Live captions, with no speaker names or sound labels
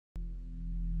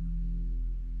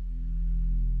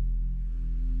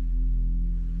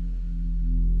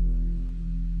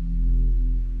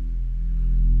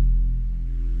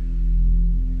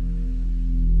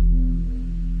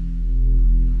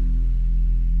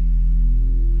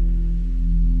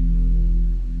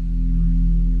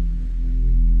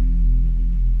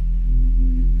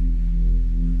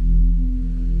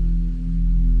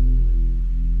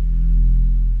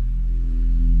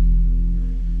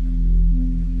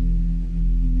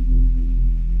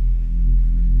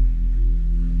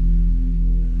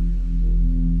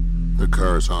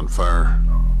car's on fire,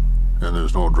 and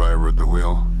there's no driver at the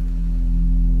wheel.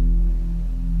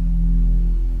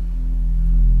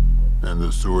 And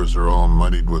the sewers are all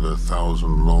muddied with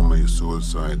 1,000 lonely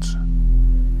suicides.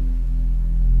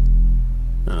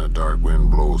 And a dark wind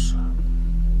blows.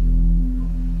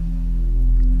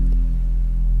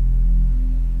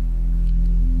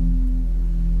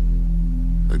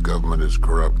 The government is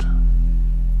corrupt.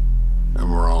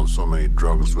 And we're on so many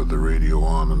drugs with the radio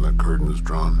on and the curtains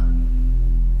drawn.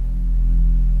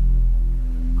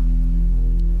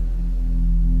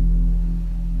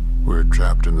 We're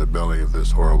trapped in the belly of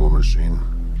this horrible machine.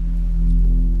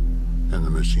 And the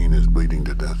machine is bleeding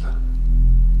to death.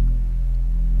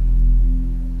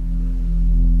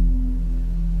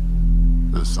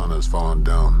 The sun has fallen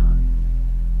down.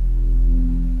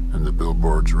 And the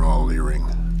billboards are all leering.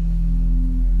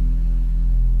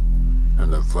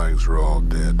 And the flags are all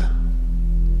dead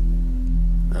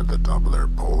at the top of their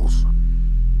poles.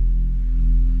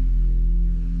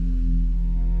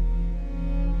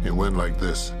 It went like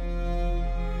this.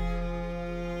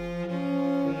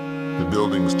 The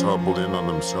buildings toppled in on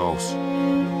themselves.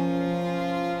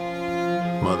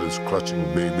 Mothers clutching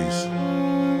babies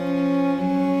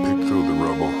picked through the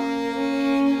rubble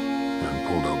and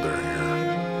pulled out their hair.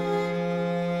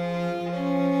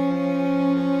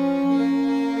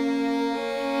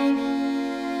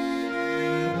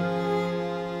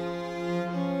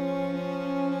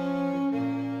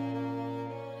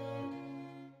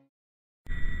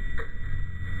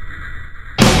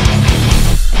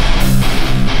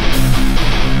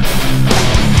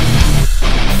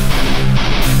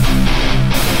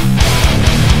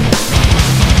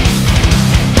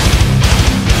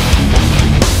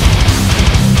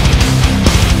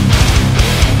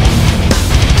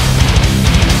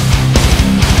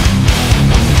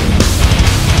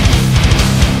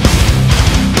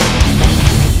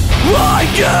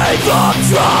 Gave up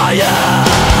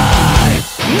trying,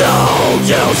 no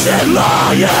use in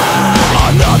lying.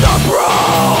 Another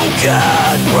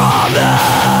broken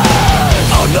promise,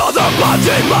 another blind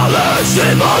demolished.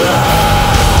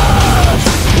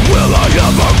 Will I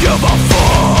ever give a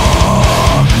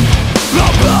fuck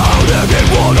about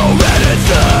anyone or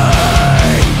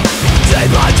anything? Day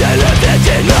by day lived in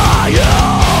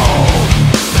denial.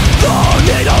 The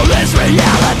needle is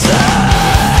reality.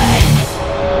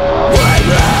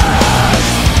 Weightless,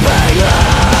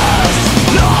 painless,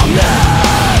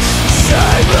 numbness,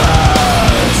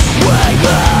 shameless.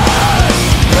 Weightless,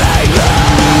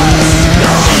 painless,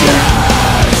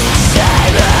 numbness,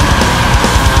 shameless.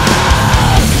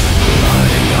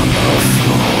 Lying on the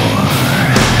floor,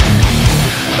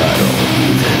 I don't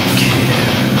even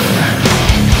care.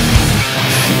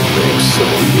 Feeling so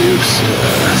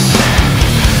useless.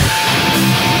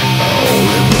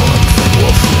 Only one thing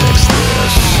will fix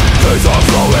this. Things are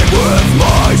flowing with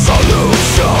my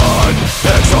solution,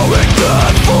 exhaling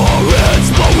death for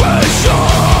inspiration.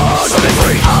 Set me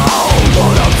free, oh,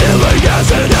 what I'm feeling as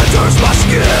it enters my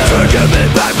skin. To give me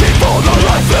back before the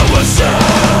life it was sin.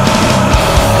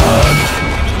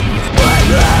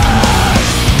 Weightless,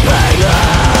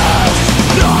 painless,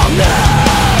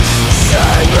 numbness,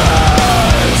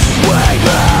 shameless.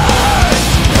 Weightless,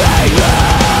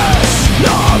 painless,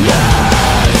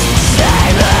 numbness,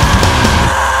 shameless.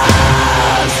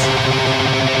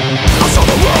 I saw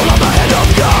the world on the hand of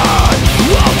God.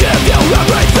 I'll give you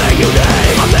everything you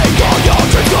need. I'll make all your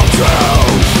dreams come true.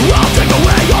 I'll take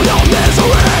away all your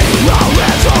misery. I'll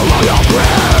answer all your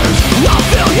prayers. I'll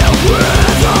fill you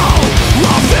with hope.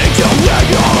 I'll feed you when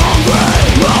you're hungry.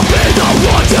 I'll be the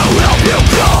one to help you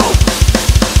cope.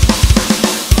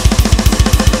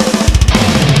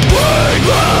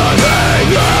 Weightless,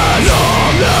 painless,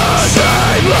 numbness,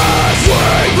 shameless.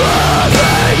 Weightless,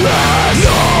 painless,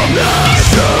 numbness,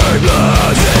 shameless.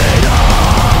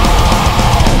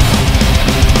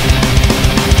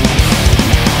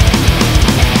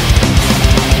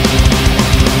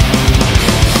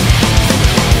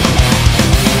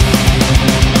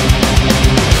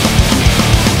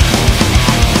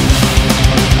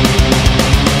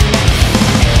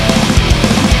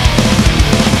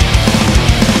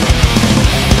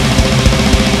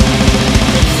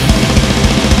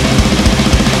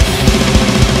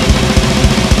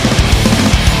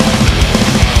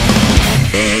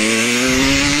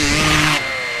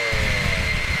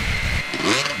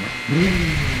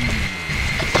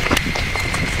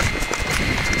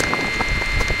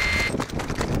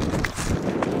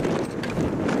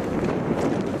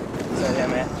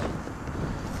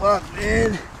 Fuck,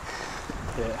 dude.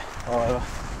 Yeah,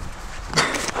 whatever.